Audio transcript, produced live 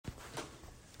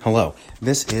Hello,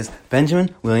 this is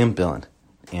Benjamin William Billand,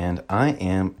 and I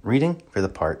am reading for the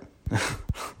part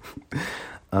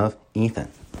of Ethan.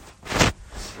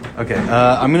 Okay,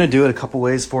 I'm going to do it a couple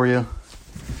ways for you.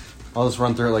 I'll just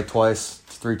run through it like twice,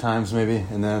 3 times maybe,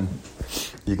 and then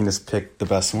you can just pick the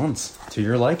best ones to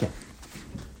your liking.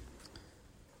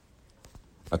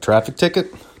 A traffic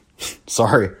ticket?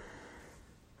 Sorry.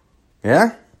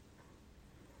 Yeah?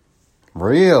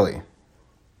 Really?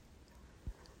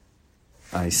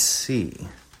 I see.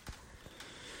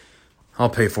 I'll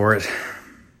pay for it.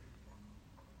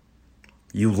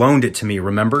 You loaned it to me,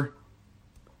 remember?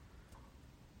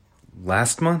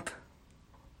 Last month?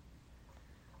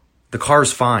 The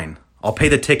car's fine. I'll pay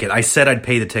the ticket. I said I'd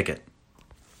pay the ticket.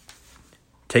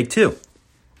 Take 2.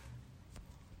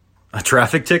 A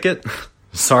traffic ticket?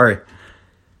 Sorry.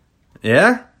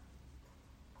 Yeah?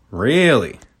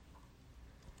 Really?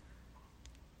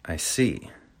 I see.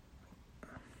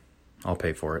 I'll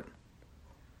pay for it.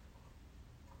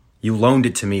 You loaned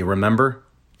it to me, remember?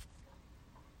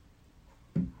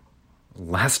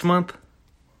 Last month?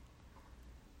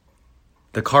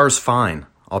 The car's fine.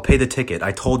 I'll pay the ticket.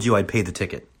 I told you I'd pay the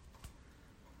ticket.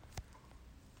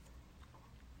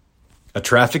 A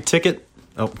traffic ticket?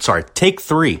 Oh, sorry. Take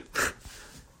 3.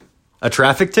 A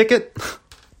traffic ticket?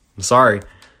 Sorry.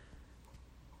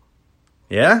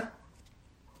 Yeah?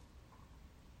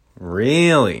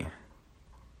 Really?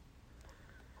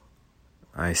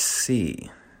 I see.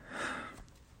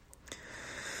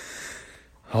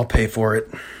 I'll pay for it.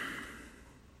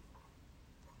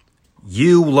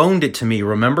 You loaned it to me,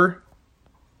 remember?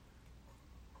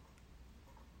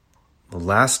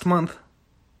 Last month?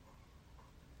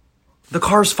 The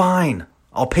car's fine.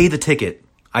 I'll pay the ticket.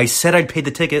 I said I'd pay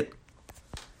the ticket.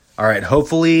 All right,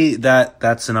 hopefully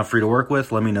that's enough for you to work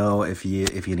with. Let me know if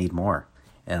you need more,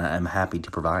 and I'm happy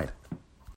to provide.